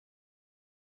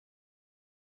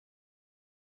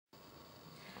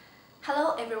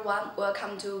Hello everyone,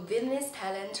 welcome to Business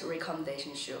Talent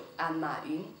Recommendation Show. I'm Ma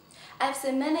Yun. I've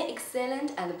seen many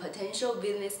excellent and potential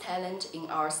business talent in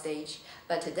our stage,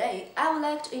 but today I would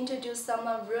like to introduce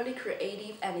someone really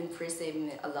creative and impressive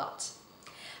me a lot.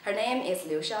 Her name is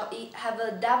Liu Shaoyi, have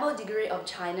a double degree of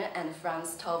China and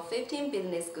France top 15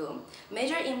 business school,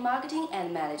 major in marketing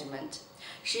and management.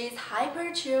 She is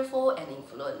hyper cheerful and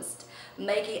influenced,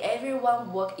 making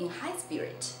everyone work in high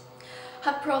spirit.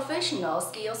 Her professional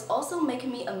skills also make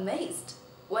me amazed.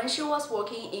 When she was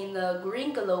working in the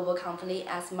Green Global company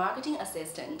as marketing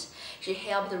assistant, she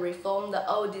helped reform the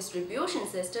old distribution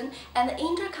system and the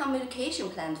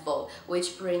intercommunication platform,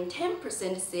 which bring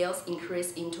 10% sales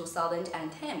increase in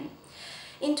 2010.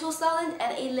 In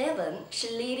 2011,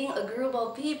 she leading a group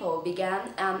of people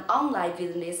began an online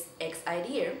business X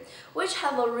idea, which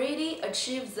have already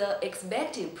achieved the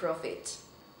expected profit.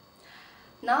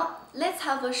 Now, let's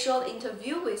have a short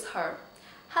interview with her.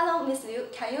 Hello, Ms. Liu,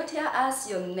 can you tell us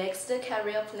your next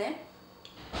career plan?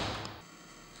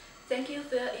 Thank you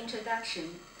for your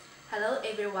introduction. Hello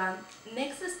everyone.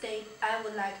 Next stage, I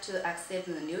would like to accept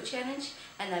the new challenge,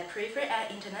 and I prefer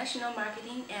an international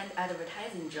marketing and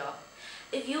advertising job.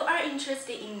 If you are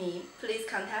interested in me, please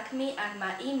contact me at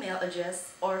my email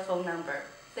address or phone number.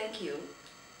 Thank you.